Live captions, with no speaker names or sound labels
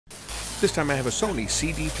This time I have a Sony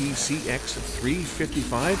CDP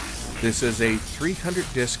CX355. This is a 300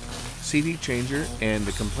 disc CD changer, and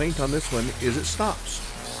the complaint on this one is it stops.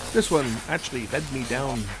 This one actually led me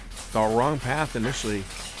down the wrong path initially.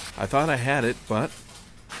 I thought I had it, but,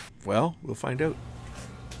 well, we'll find out.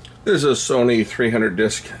 This is a Sony 300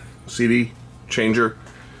 disc CD changer.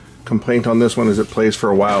 Complaint on this one is it plays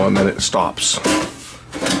for a while and then it stops.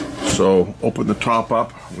 So open the top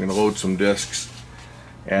up. I'm going to load some discs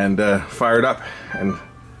and fire it up and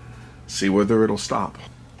see whether it'll stop.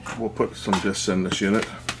 We'll put some discs in this unit.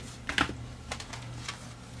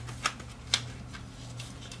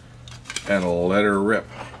 And let her rip.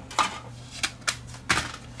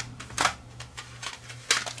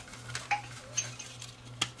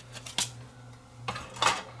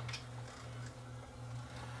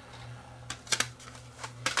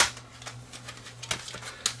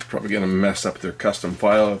 Probably going to mess up their custom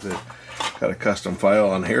file if they've got a custom file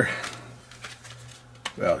on here.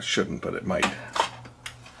 Well, it shouldn't, but it might.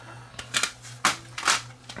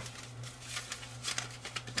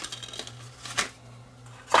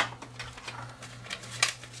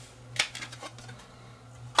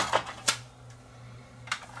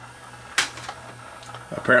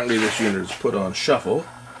 Apparently this unit is put on shuffle,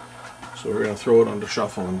 so we're going to throw it onto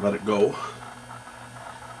shuffle and let it go.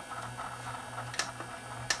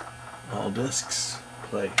 All discs,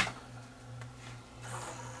 play.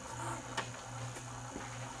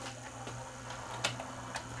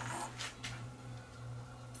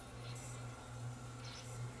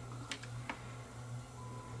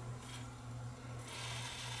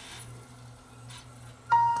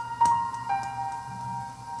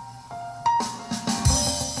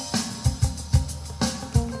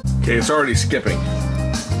 Okay, it's already skipping.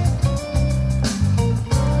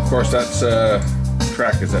 Of course, that's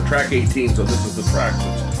track is at track 18, so this is the track.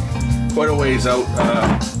 It's quite a ways out.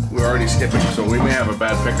 We're already skipping, so we may have a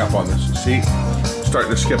bad pickup on this. You see,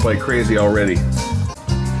 starting to skip like crazy already.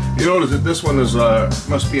 You notice that this one is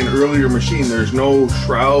must be an earlier machine. There's no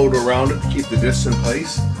shroud around it to keep the discs in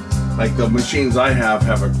place. Like the machines I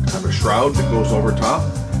have a shroud that goes over top.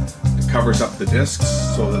 It covers up the discs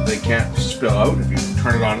so that they can't spill out if you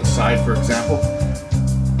turn it on its side, for example.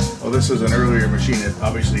 Well, this is an earlier machine. It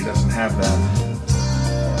obviously doesn't have that.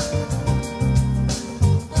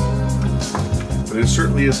 But it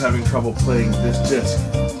certainly is having trouble playing this disc.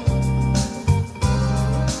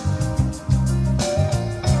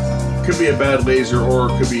 Could be a bad laser, or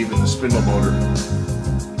it could be even the spindle motor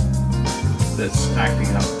that's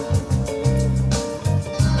acting up.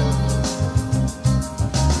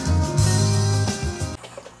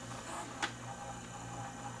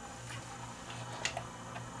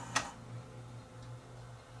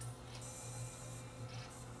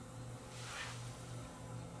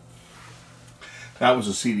 That was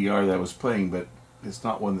a CDR that was playing, but it's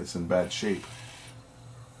not one that's in bad shape.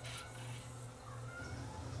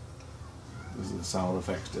 This is the sound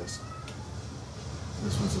effects disc.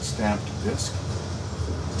 This one's a stamped disc.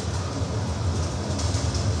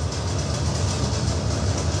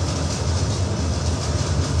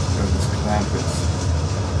 Got this clamp is.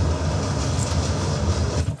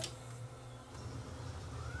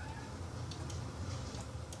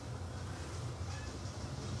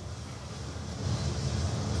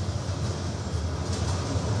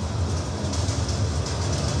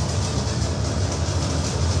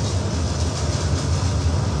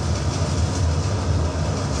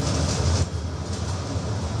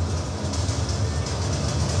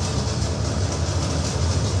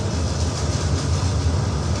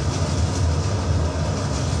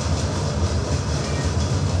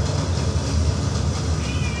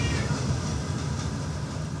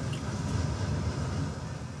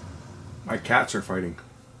 My cats are fighting.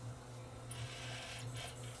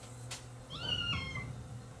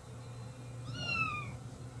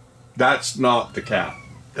 That's not the cat.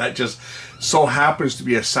 That just so happens to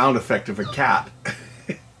be a sound effect of a cat.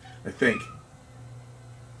 I think.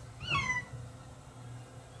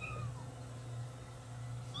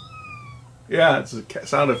 Yeah, it's a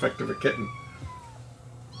sound effect of a kitten.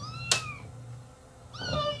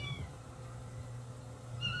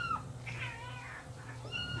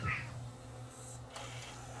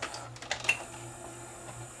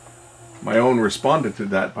 My own responded to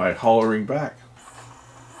that by hollering back.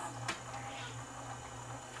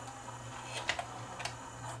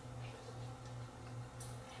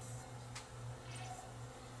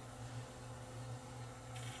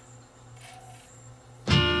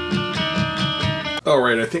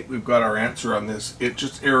 Alright, I think we've got our answer on this. It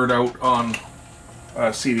just aired out on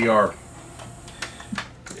CDR.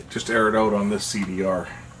 It just aired out on this CDR.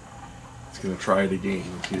 It's going to try it again.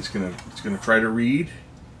 See, it's going to try to read.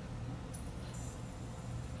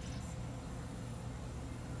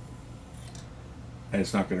 And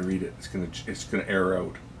it's not going to read it. It's going to error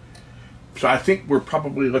out. So I think we're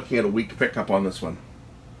probably looking at a weak pickup on this one.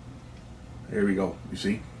 There we go. You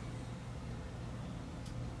see?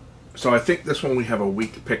 So I think this one we have a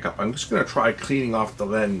weak pickup. I'm just going to try cleaning off the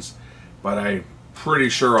lens, but I'm pretty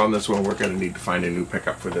sure on this one we're going to need to find a new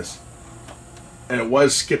pickup for this. And it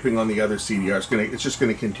was skipping on the other CDR. It's just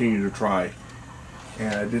going to continue to try.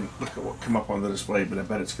 And I didn't look at what came up on the display, but I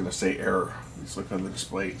bet it's going to say error. Let's look on the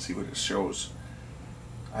display and see what it shows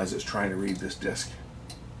as it's trying to read this disc.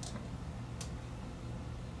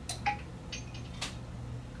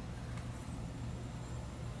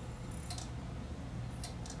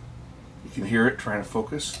 You can hear it trying to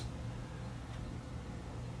focus.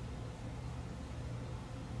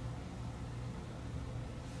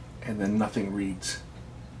 And then nothing reads.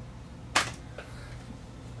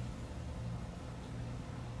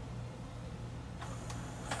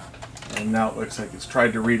 And now it looks like it's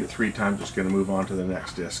tried to read it 3 times. It's going to move on to the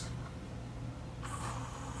next disc.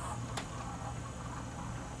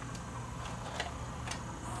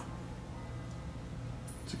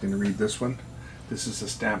 Is it going to read this one? This is a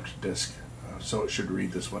stamped disc, so it should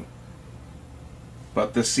read this one.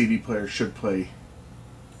 But this CD player should play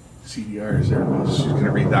CDRs. There it is. She's going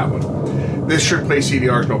to read that one. This should play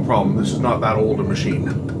CDRs, no problem. This is not that old a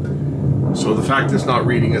machine. So the fact it's not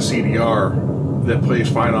reading a CDR that plays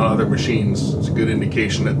fine on other machines is a good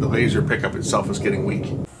indication that the laser pickup itself is getting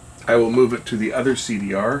weak. I will move it to the other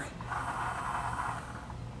CDR.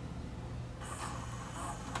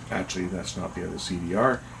 Actually, that's not the other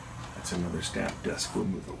CDR. That's another stamped disc. We'll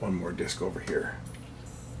move it one more disc over here.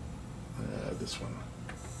 This one.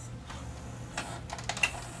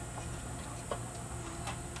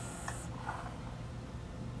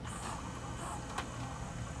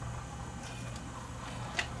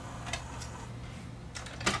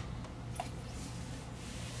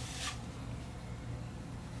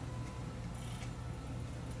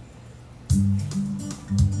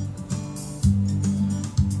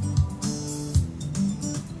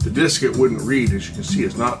 The disc it wouldn't read, as you can see,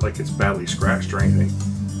 it's not like it's badly scratched or anything.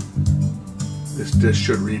 This disc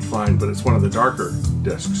should read fine, but it's one of the darker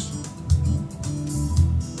discs.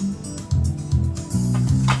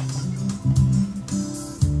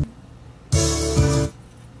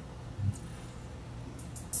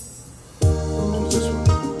 This one.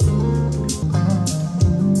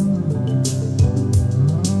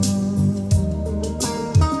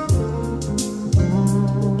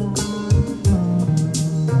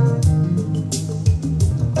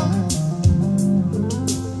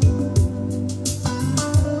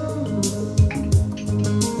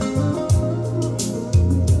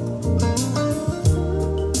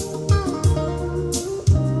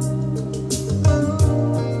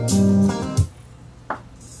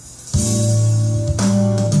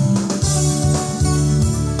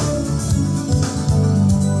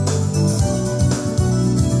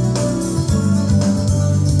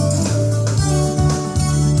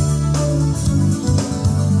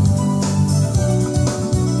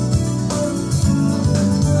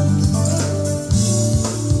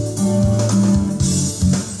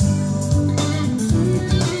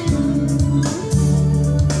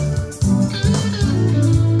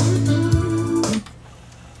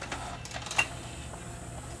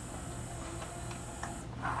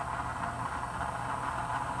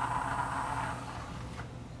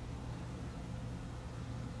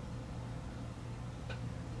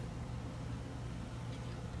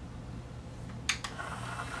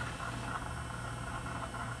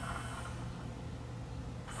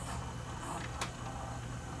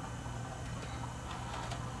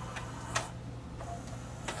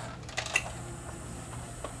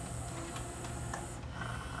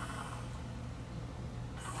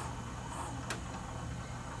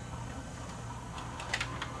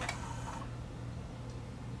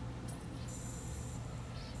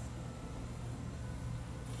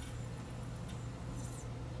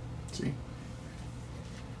 See?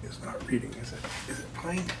 It's not reading, is it? Is it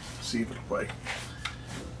playing? Let's see if it'll play.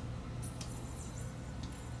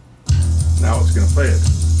 Now it's going to play it.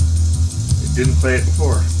 It didn't play it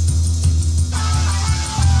before.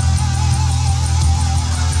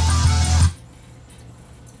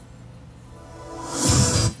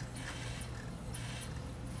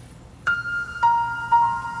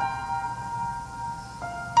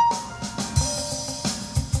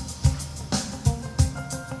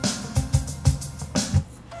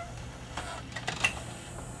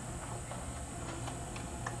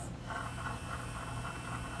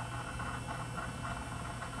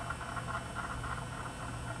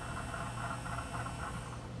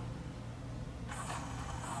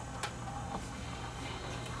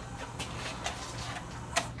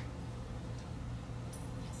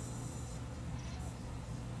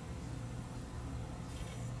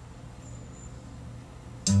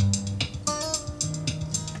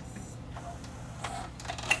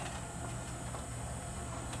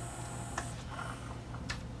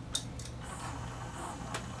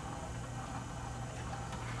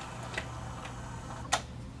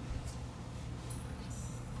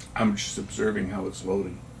 I'm just observing how it's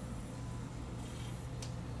loading.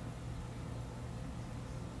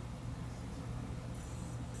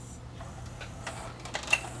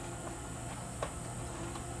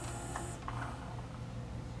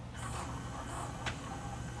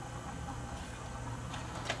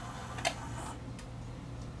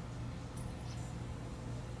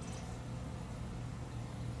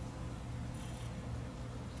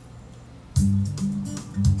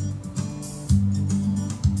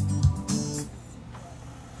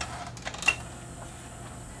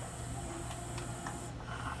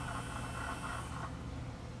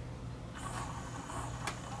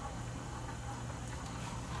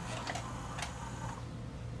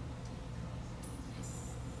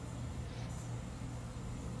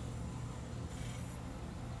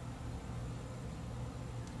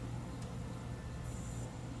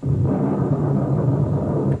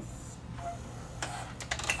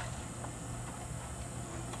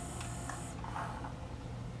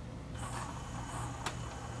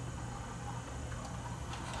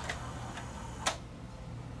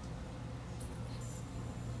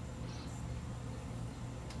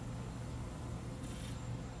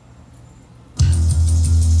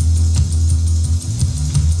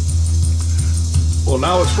 Well,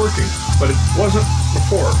 now it's working, but it wasn't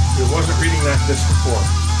before. It wasn't reading that disc before.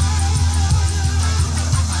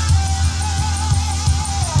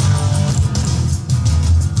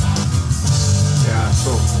 Yeah,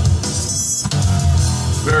 so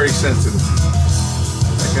very sensitive.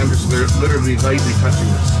 Like I'm just literally lightly touching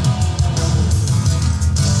this.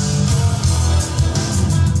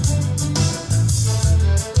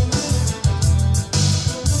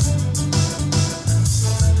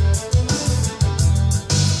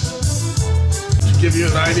 Give you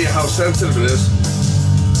an idea how sensitive it is,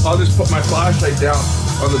 I'll just put my flashlight down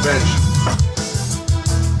on the bench.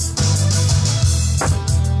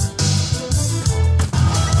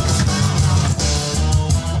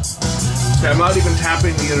 Okay, I'm not even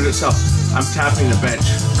tapping the unit itself, I'm tapping the bench.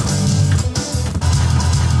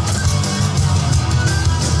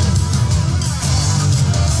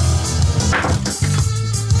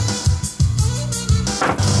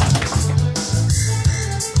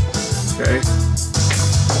 Okay.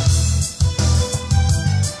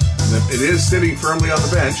 It is sitting firmly on the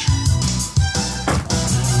bench.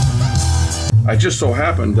 I just so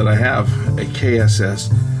happened that I have a KSS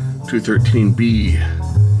 213B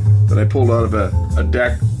that I pulled out of a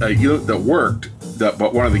unit that worked,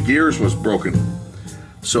 but one of the gears was broken.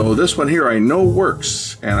 So this one here I know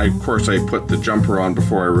works, and of course I put the jumper on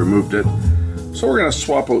before I removed it. So we're going to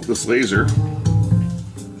swap out this laser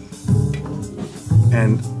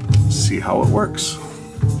and see how it works.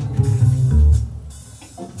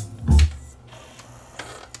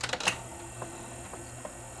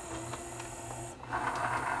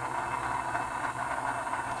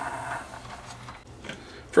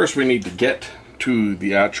 First we need to get to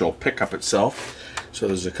the actual pickup itself. So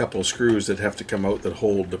there's a couple of screws that have to come out that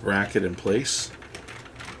hold the bracket in place.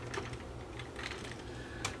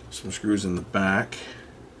 Some screws in the back.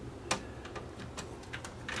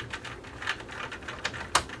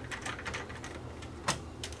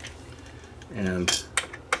 And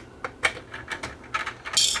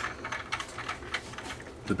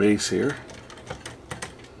the base here.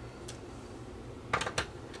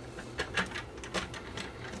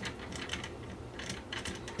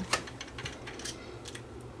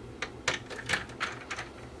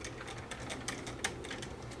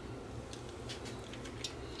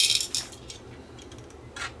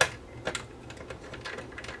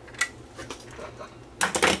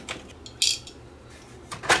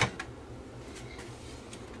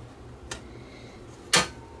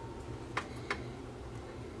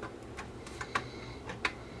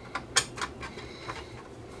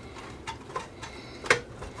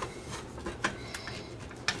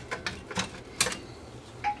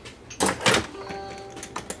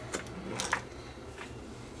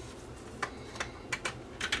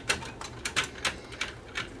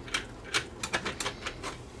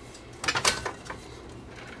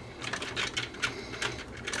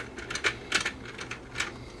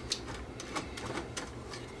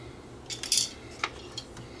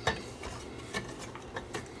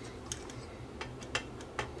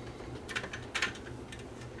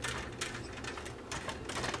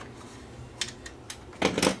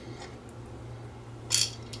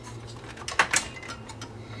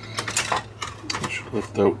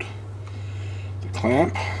 Lift out the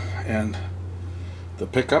clamp, and the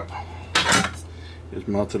pickup is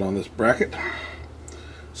mounted on this bracket.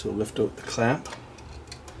 So lift out the clamp.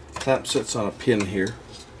 Clamp sits on a pin here.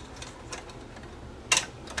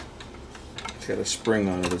 It's got a spring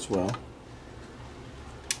on it as well.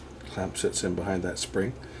 Clamp sits in behind that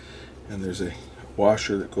spring, and there's a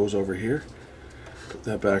washer that goes over here. Put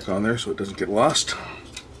that back on there so it doesn't get lost.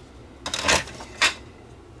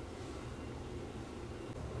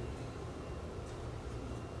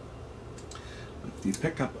 Lift the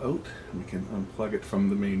pickup out, and we can unplug it from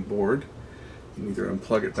the main board. You can either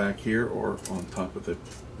unplug it back here or on top of the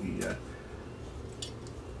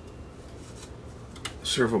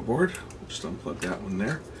servo board. We'll just unplug that one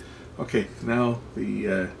there. Okay, now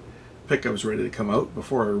the pickup is ready to come out.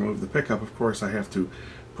 Before I remove the pickup, of course, I have to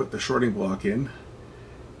put the shorting block in,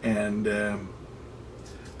 and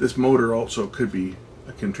this motor also could be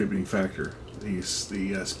a contributing factor. The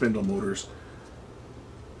spindle motors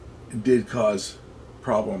did cause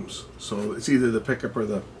problems, so it's either the pickup or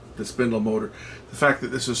the spindle motor. The fact that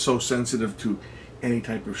this is so sensitive to any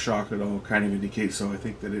type of shock at all kind of indicates, so I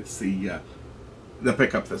think that it's the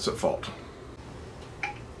pickup that's at fault.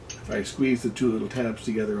 If I squeeze the two little tabs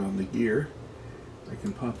together on the gear, I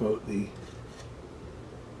can pop out the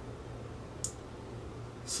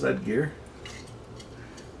sled gear,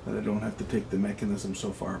 but I don't have to take the mechanism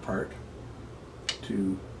so far apart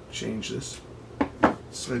to change this.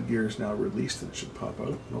 Sled gear is now released and it should pop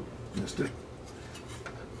out. Nope, missed it.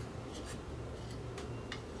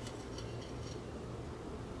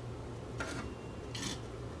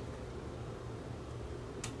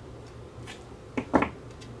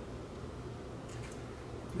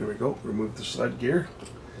 There we go, remove the sled gear.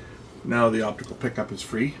 Now the optical pickup is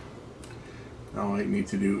free. Now all I need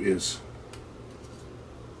to do is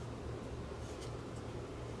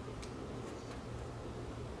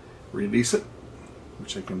release it,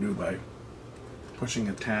 which I can do by pushing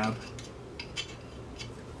a tab.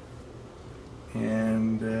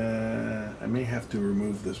 And I may have to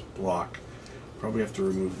remove this block. Probably have to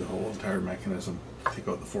remove the whole entire mechanism, take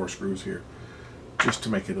out the 4 screws here, just to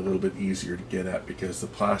make it a little bit easier to get at, because the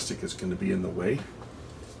plastic is going to be in the way.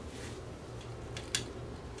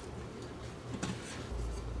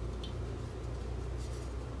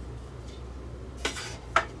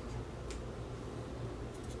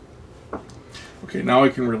 Okay, now I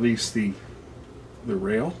can release the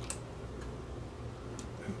rail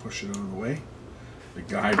and push it out of the way. The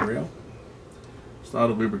guide rail. It's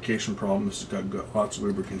not a lubrication problem. This has got lots of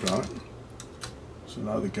lubricant on it. So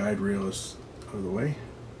now the guide rail is out of the way.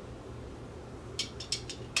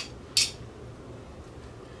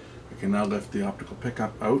 I can now lift the optical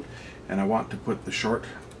pickup out, and I want to put the short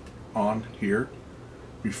on here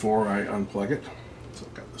before I unplug it. So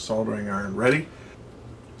I've got the soldering iron ready.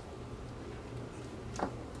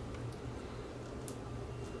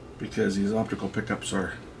 Because these optical pickups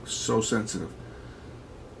are so sensitive.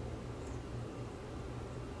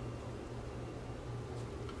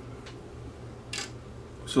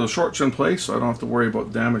 So the short's in place, so I don't have to worry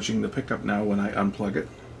about damaging the pickup now when I unplug it.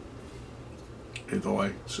 Although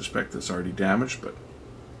I suspect it's already damaged, but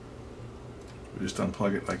we just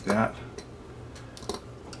unplug it like that.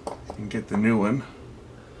 You can get the new one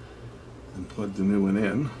and plug the new one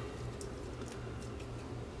in.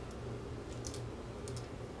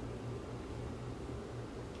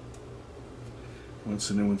 Once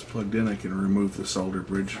the new one's plugged in, I can remove the solder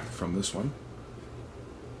bridge from this one.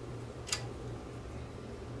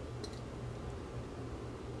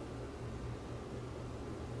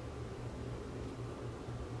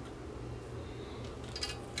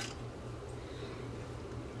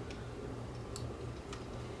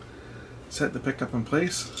 Set the pickup in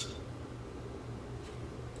place.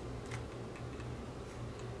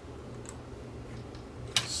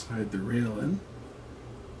 Slide the rail in.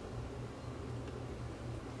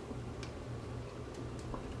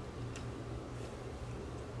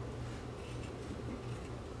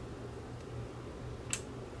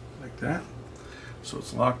 Like that. So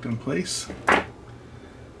it's locked in place. I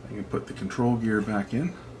can put the control gear back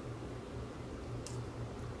in.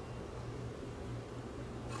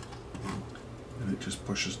 And it just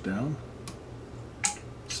pushes down,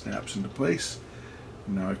 snaps into place.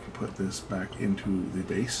 And now I can put this back into the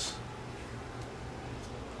base.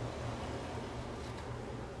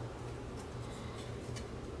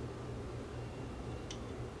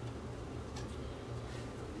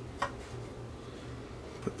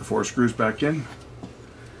 Put the 4 screws back in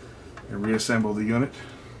and reassemble the unit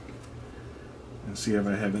and see if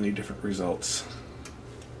I have any different results.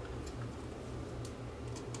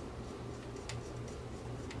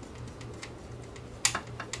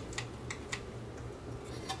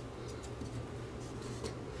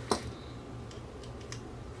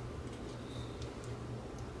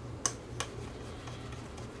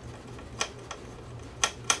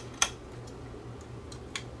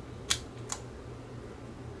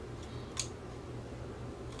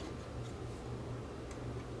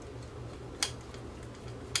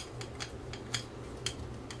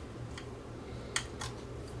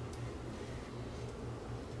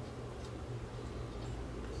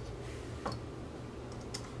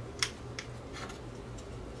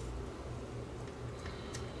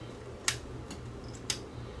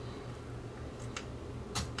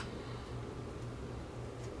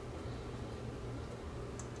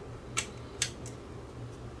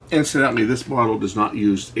 Incidentally, this model does not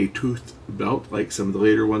use a toothed belt like some of the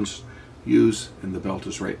later ones use, and the belt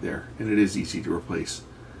is right there, and it is easy to replace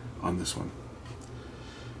on this one.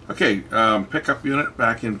 Okay, pickup unit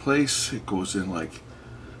back in place. It goes in like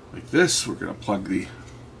this. We're going to plug the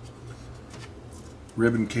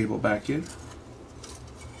ribbon cable back in.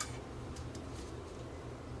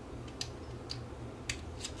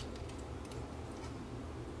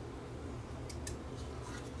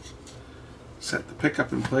 Set the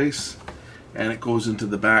pickup in place, and it goes into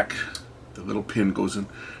the back. The little pin goes into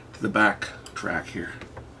the back track here.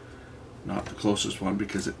 Not the closest one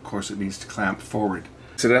because of course it needs to clamp forward.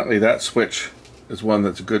 Incidentally, that switch is one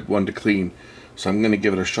that's a good one to clean, so I'm going to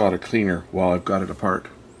give it a shot of cleaner while I've got it apart.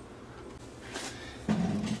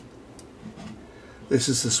 This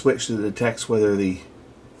is the switch that detects whether the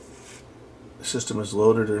system is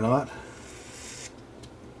loaded or not.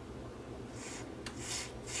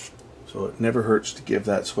 So it never hurts to give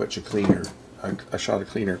that switch a cleaner, a shot of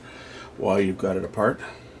cleaner while you've got it apart.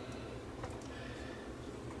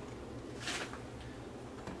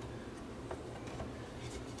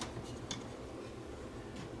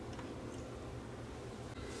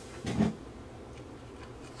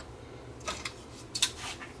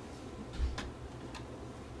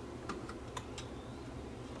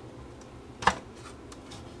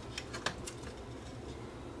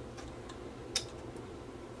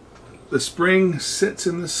 The spring sits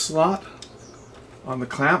in this slot on the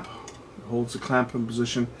clamp. It holds the clamp in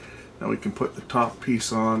position. Now we can put the top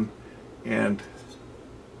piece on and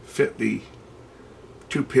fit the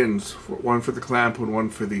two pins, one for the clamp and one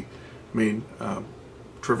for the main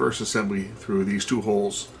traverse assembly through these two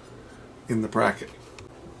holes in the bracket.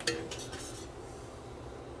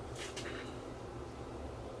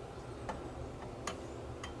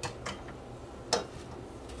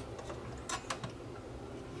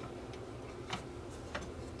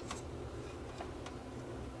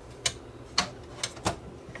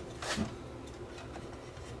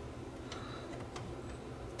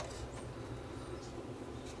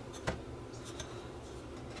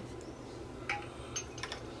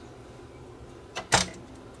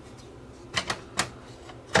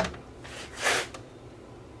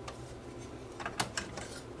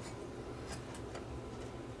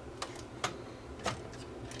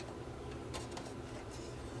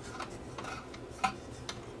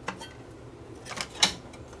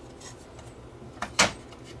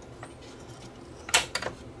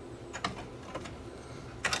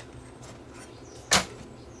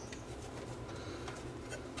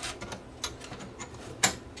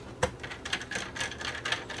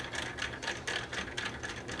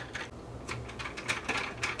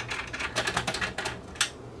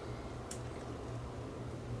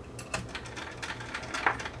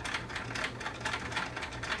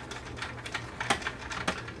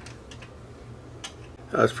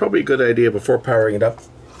 It's probably a good idea before powering it up.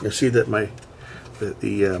 You'll see that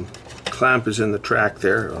the clamp is in the track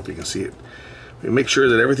there. I don't know if you can see it. You make sure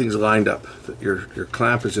that everything's lined up, that your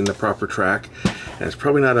clamp is in the proper track. And it's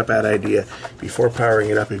probably not a bad idea before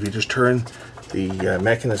powering it up if you just turn the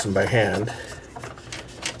mechanism by hand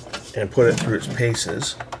and put it through its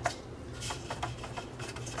paces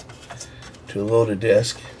to load a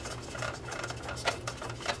disc,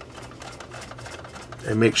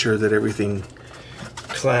 and make sure that everything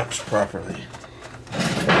clamps properly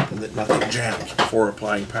and that nothing jams before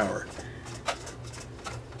applying power.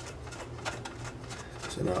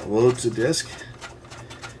 So now it loads the disc,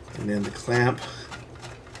 and then the clamp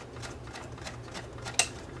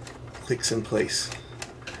clicks in place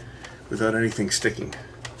without anything sticking.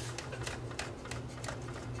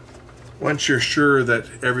 Once you're sure that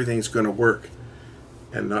everything's going to work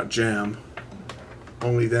and not jam,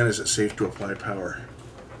 only then is it safe to apply power,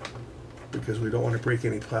 because we don't want to break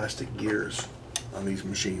any plastic gears on these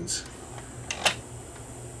machines.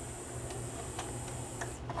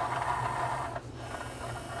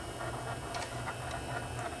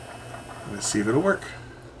 Let's see if it'll work.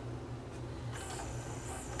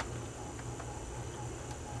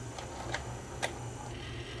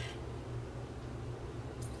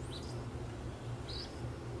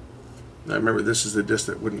 Now remember, this is the disc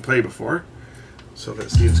that wouldn't play before, so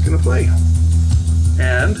let's see if it's going to play.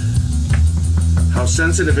 And how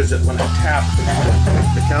sensitive is it when I tap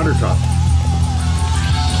the countertop?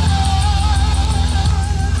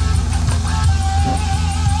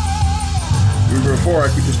 Remember before I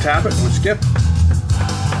could just tap it and it would skip?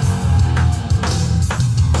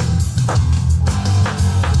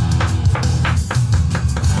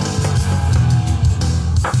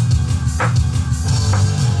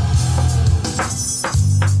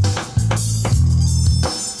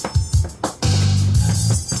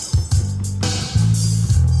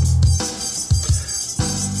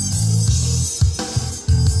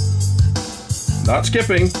 Not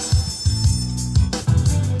skipping.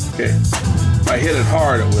 Okay, if I hit it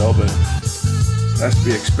hard it will, but that's to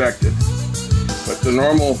be expected. But the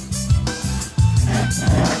normal...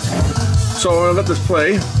 So I'm gonna let this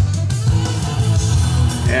play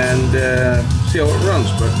and see how it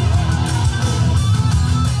runs. But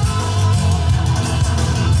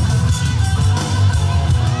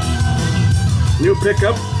new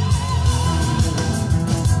pickup.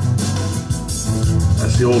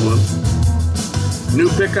 That's the old one. New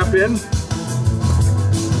pickup in.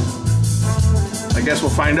 I guess we'll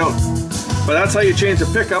find out. But that's how you change the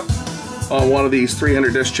pickup on one of these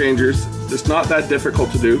 300 disc changers. It's not that difficult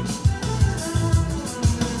to do.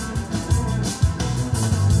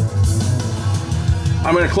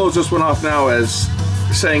 I'm going to close this one off now as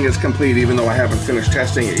saying it's complete, even though I haven't finished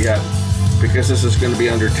testing it yet, because this is going to be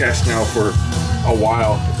under test now for a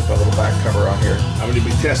while. Put a little back cover on here. I'm going to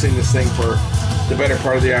be testing this thing for the better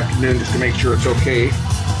part of the afternoon just to make sure it's okay.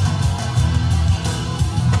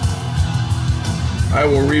 I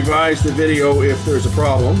will revise the video if there's a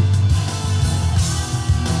problem.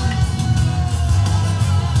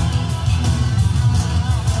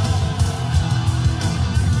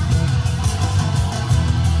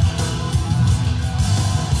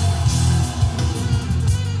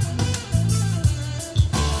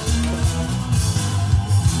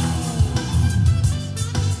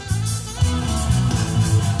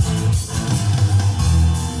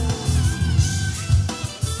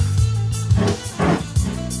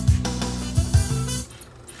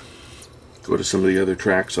 Go to some of the other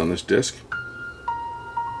tracks on this disc.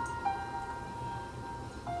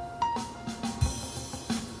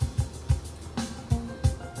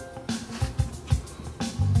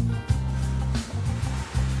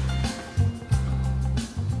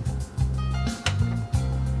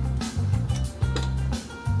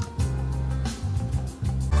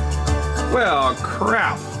 Well,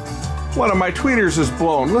 crap. One of my tweeters is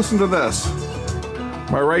blown. Listen to this.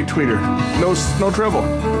 My right tweeter. No treble.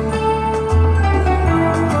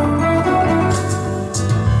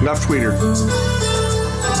 Enough tweeter.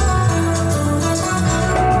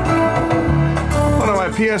 One of my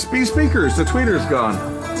PSP speakers, the tweeter's gone.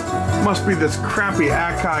 Must be this crappy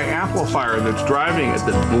Akai amplifier that's driving it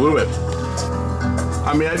that blew it.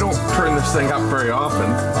 I mean, I don't turn this thing up very often.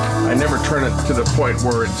 I never turn it to the point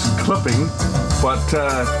where it's clipping, but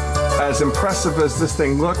as impressive as this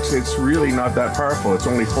thing looks, it's really not that powerful. It's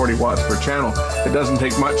only 40 watts per channel. It doesn't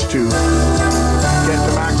take much to get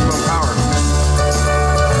to maximum power.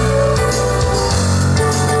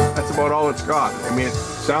 That's about all it's got. I mean, it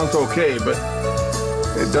sounds okay, but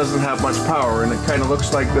it doesn't have much power, and it kind of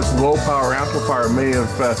looks like this low power amplifier may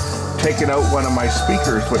have taken out one of my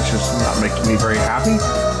speakers, which is not making me very happy.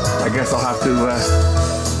 I guess I'll have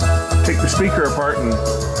to take the speaker apart and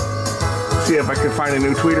see if I can find a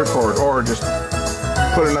new tweeter for it, or just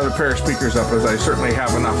put another pair of speakers up, as I certainly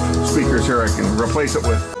have enough speakers here I can replace it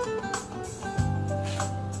with.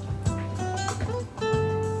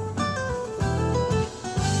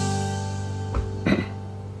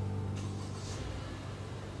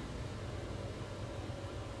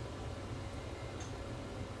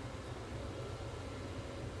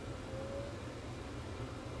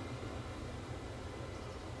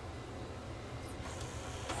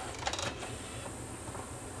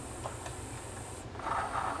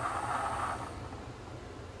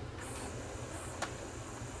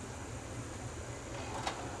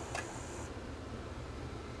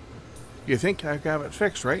 You think I got it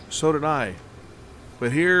fixed, right? So did I.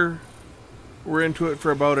 But here, we're into it for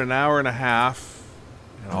about an hour and a half,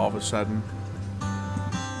 and all of a sudden,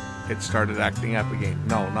 it started acting up again.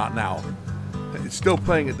 No, not now. It's still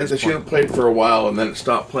playing at this point. The shouldn't played for a while, and then it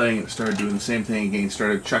stopped playing, and it started doing the same thing again.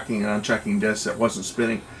 Started checking and unchecking discs that wasn't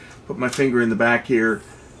spinning. Put my finger in the back here.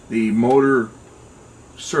 The motor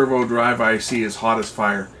servo drive IC is hot as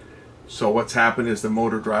fire. So what's happened is the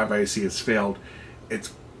motor drive IC has failed.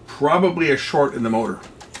 It's probably a short in the motor.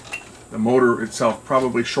 The motor itself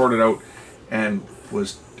probably shorted out, and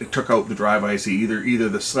it took out the drive IC, either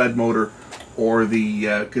the sled motor or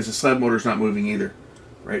the because the sled motor's not moving either,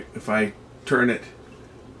 right? If I turn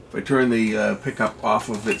the pickup off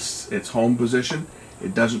of its home position,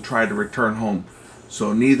 it doesn't try to return home.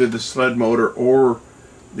 So neither the sled motor or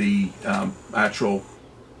the actual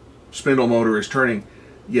spindle motor is turning,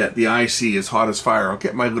 yet the IC is hot as fire. I'll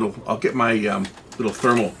get my little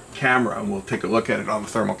thermal camera, and we'll take a look at it on the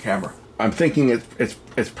thermal camera. I'm thinking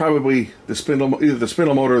it's probably the spindle, either the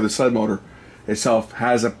spindle motor or the sled motor itself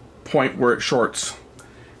has a point where it shorts,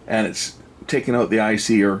 and it's taken out the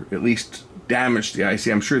IC, or at least damaged the IC.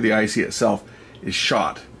 I'm sure the IC itself is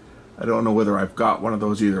shot. I don't know whether I've got one of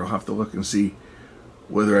those either. I'll have to look and see.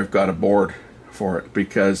 whether I've got a board for it,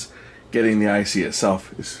 because getting the IC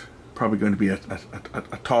itself is probably going to be a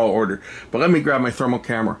tall order. But let me grab my thermal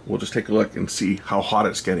camera. We'll just take a look and see how hot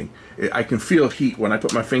it's getting. I can feel heat when I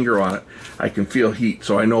put my finger on it. I can feel heat,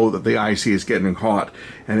 so I know that the IC is getting hot,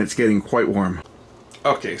 and it's getting quite warm.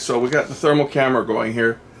 Okay, so we got the thermal camera going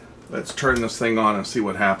here. Let's turn this thing on and see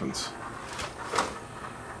what happens.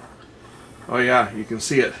 Oh yeah, you can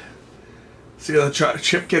see it. See the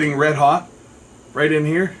chip getting red hot right in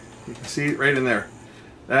here? You can see it right in there.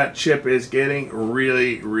 That chip is getting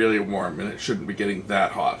really, really warm, and it shouldn't be getting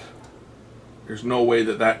that hot. There's no way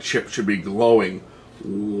that that chip should be glowing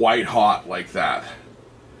white hot like that.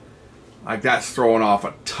 Like that's throwing off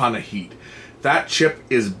a ton of heat. That chip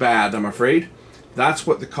is bad, I'm afraid. That's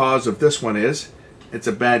what the cause of this one is. It's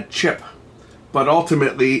a bad chip. But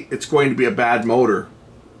ultimately, it's going to be a bad motor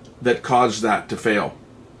that caused that to fail.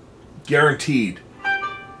 Guaranteed.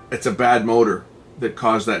 It's a bad motor that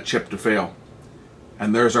caused that chip to fail.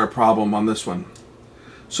 And there's our problem on this one.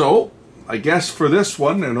 So, I guess for this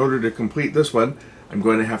one, in order to complete this one, I'm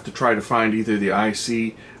going to have to try to find either the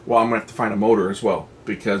IC, well, I'm going to have to find a motor as well,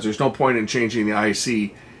 because there's no point in changing the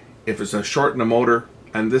IC if it's a short in a motor,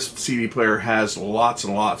 and this CD player has lots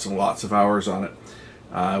and lots and lots of hours on it.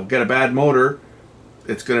 Get a bad motor,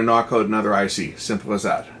 it's going to knock out another IC. Simple as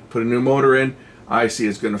that. Put a new motor in, IC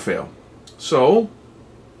is going to fail. So,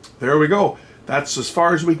 there we go. That's as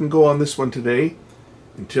far as we can go on this one today,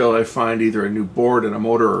 until I find either a new board and a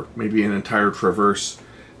motor, or maybe an entire traverse.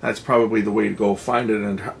 That's probably the way to go. Find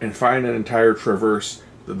an entire traverse,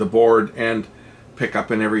 the board and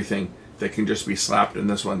pickup and everything that can just be slapped in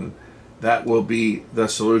this one. That will be the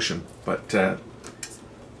solution. But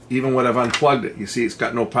even when I've unplugged it, you see it's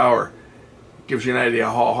got no power. It gives you an idea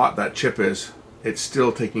how hot that chip is. It's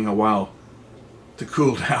still taking a while to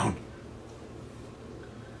cool down.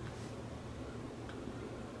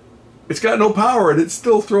 It's got no power and it's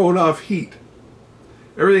still throwing off heat.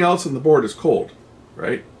 Everything else on the board is cold,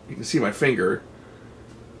 right? You can see my finger.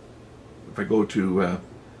 If I go to, what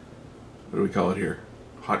do we call it here?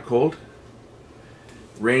 Hot cold?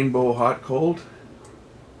 Rainbow hot cold?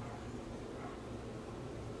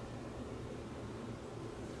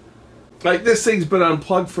 Like this thing's been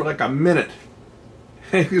unplugged for like a minute.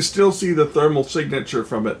 And you can still see the thermal signature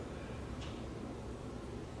from it.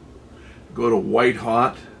 Go to white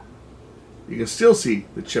hot. You can still see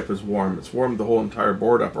the chip is warm. It's warmed the whole entire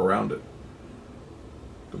board up around it.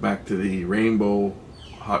 Go back to the rainbow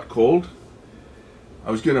hot cold.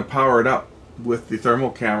 I was going to power it up with the thermal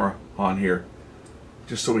camera on here,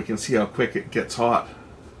 just so we can see how quick it gets hot.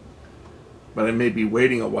 But I may be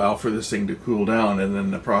waiting a while for this thing to cool down, and then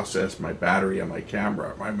in the process my battery on my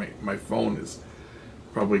camera, my phone is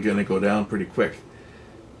probably going to go down pretty quick.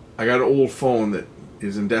 I got an old phone that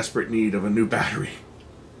is in desperate need of a new battery.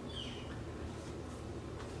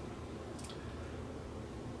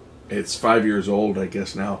 It's 5 years old, I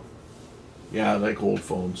guess now. Yeah, I like old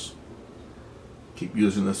phones. Keep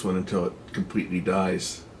using this one until it completely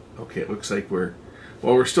dies. Okay, it looks like we're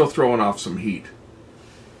still throwing off some heat.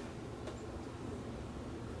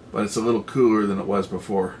 But it's a little cooler than it was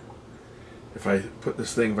before. If I plug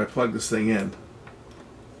this thing in,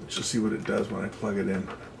 let's just see what it does when I plug it in.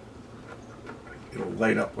 It'll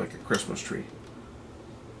light up like a Christmas tree.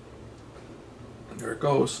 And there it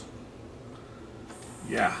goes.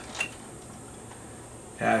 Yeah.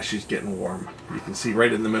 Yeah, she's getting warm. You can see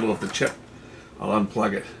right in the middle of the chip. I'll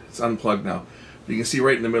unplug it. It's unplugged now. You can see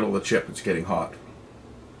right in the middle of the chip it's getting hot.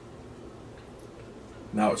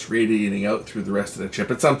 Now it's radiating out through the rest of the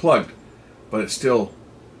chip. It's unplugged, but it's still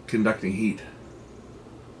conducting heat.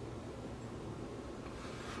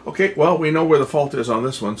 Okay, well, we know where the fault is on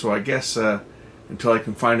this one, so I guess until I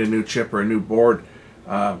can find a new chip or a new board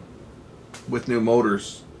with new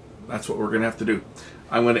motors, that's what we're going to have to do.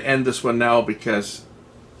 I'm going to end this one now because,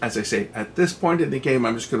 as I say, at this point in the game,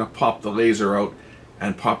 I'm just going to pop the laser out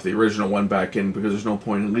and pop the original one back in, because there's no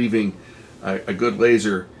point in leaving a good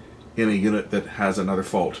laser in a unit that has another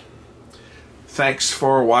fault. Thanks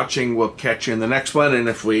for watching. We'll catch you in the next one, and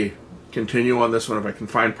if we continue on this one, if I can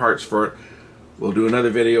find parts for it, we'll do another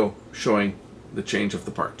video showing the change of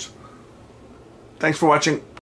the parts. Thanks for watching.